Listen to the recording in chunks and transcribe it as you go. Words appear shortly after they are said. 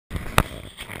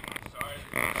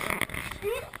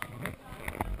Squid.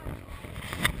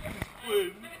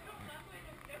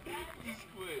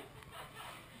 Squid.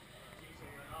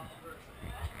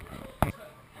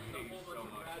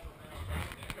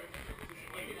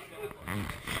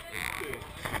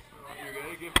 You're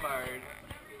gonna get fired.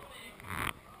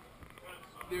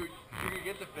 Dude, you're gonna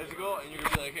get the physical and you're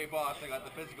gonna be like, hey boss, I got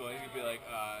the physical. And he's gonna be like,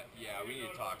 yeah, we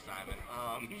need to talk, Simon.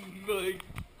 Like,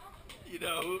 you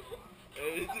know,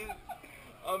 it's just,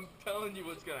 I'm telling you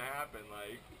what's gonna happen.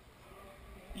 Like,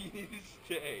 you need to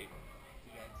stay.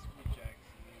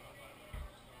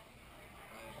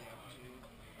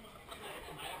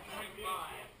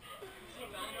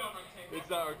 It's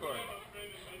not recording. Yeah,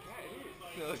 it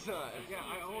is. No, it's not. Yeah,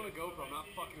 I own a GoPro. I'm not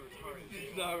fucking retarded.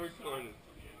 It's not recorded.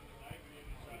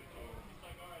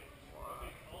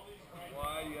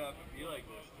 Why do you have to be like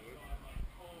this, dude?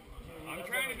 I'm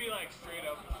trying to be like straight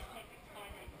up.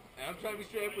 And I'm trying to be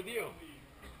straight up with you.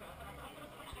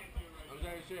 I'm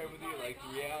trying to be straight up with you. Like, the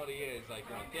reality is, like,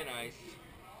 you're on thin ice.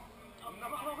 I'm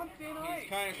not on thin ice. He's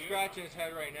kind of scratching his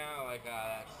head right now, like,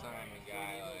 that Simon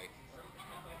guy, like.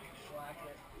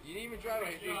 You didn't even drive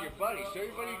out here with your buddy. Show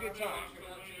your buddy a good time.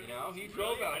 You know, he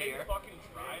drove out here. Fucking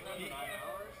drive in 9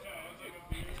 hours.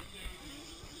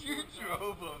 You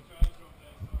drove him.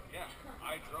 Yeah,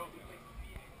 I drove him.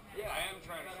 Yeah, I am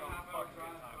trying to show him fucking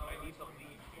good time. I need to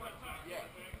leave. Yeah.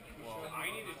 Well, I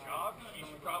need a job. He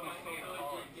should probably stay in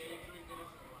college.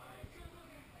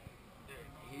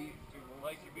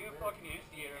 Like, you're being a fucking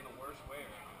instigator in the worst way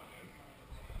right now,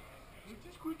 man.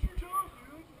 Just quit your job,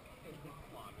 dude.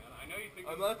 Come on, man. I know you think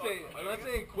I'm not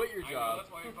saying quit your job.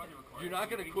 That's why you're fucking recording. You're not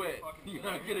gonna quit. You're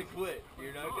not gonna hilarious. quit.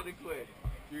 You're not gonna quit.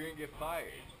 You're gonna get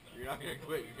fired. You're not gonna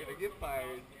quit. You're gonna get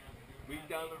fired. Week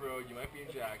down the road, you might be in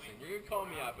Jackson. You're gonna call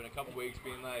me up in a couple weeks,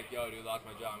 being like, "Yo, dude, lost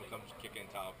my job. I'm gonna come kick in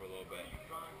towel for a little bit."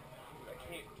 I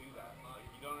can't do that.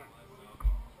 You don't.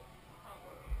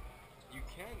 You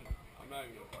can. I'm not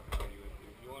even gonna fucking argue with you.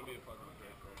 If you want me to fucking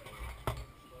agree for it.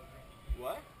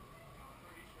 What?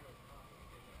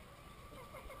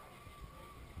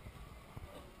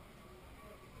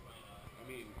 I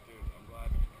mean, dude, I'm glad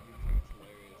you think it's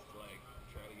hilarious to like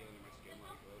try to get into my skin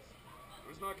like this.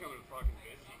 It's not coming to fucking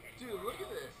fist. Dude, look at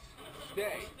this.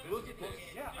 Stay. Look at this.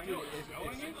 Yeah, I Dude, know. It's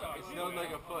snowing inside. It's snowed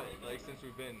like a foot, like since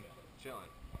we've been chilling.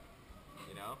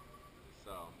 You know?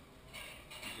 So,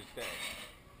 you should stay.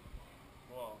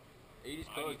 Well, 80's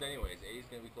closed anyways. 80's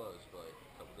gonna be closed for like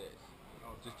a couple days.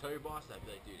 Just tell your boss that.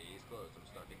 Be like, dude, 80's closed. I'm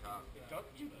stuck in town.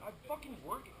 dude, I fucking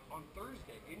work on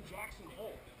Thursday in Jackson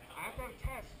Hole. I have to have a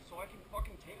test so I can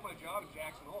fucking take my job in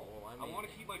Jackson Hole. Well, I want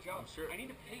to keep my job. I'm sure. I need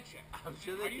a paycheck. I'm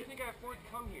sure How they do you think I afford to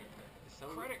come here?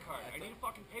 Credit card. I need a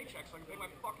fucking paycheck so I can pay my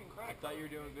fucking I credit thought card. you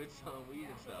were doing good selling weed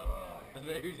and stuff. I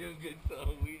thought you were doing good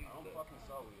selling weed I and don't stuff. fucking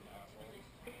sell weed, asshole.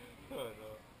 Oh, no.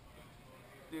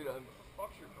 Dude, What the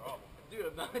fuck's your problem?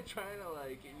 I'm not trying to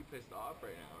like get you pissed off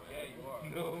right now, right? Yeah, you are.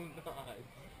 No, I'm not.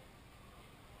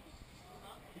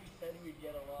 He said we'd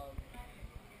get along.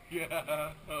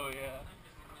 Yeah. Oh yeah.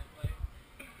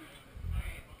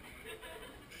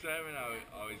 Simon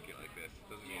always get like this.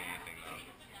 Doesn't mean anything though.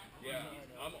 Yeah,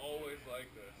 I'm always like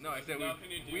this. No, I said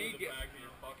Nothing to do we with the get. fact that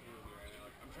you're fucking with me right now.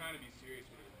 Like, I'm trying to be serious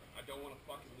with you. I don't want to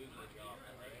fucking lose my job.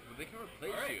 Alright? Well, they can replace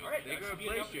you. Alright, They that can should be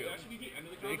replace enough- you. That should be the end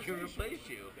of the They conversation. can replace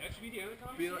you. That should be the end of the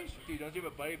Be like, conversation. dude, don't you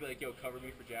have a buddy be like, yo, cover me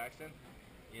for Jackson?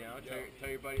 You know, Yeah. tell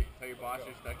your buddy, tell your boss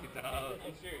you're stuck in town.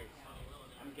 I'm serious.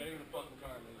 I'm getting in the fucking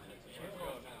car and leaving. Let's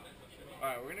go now. All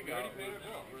right, we're gonna go. already paid our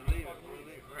bill. We're leaving. We're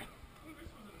leaving.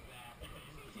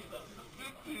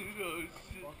 Dude, oh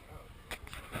shit.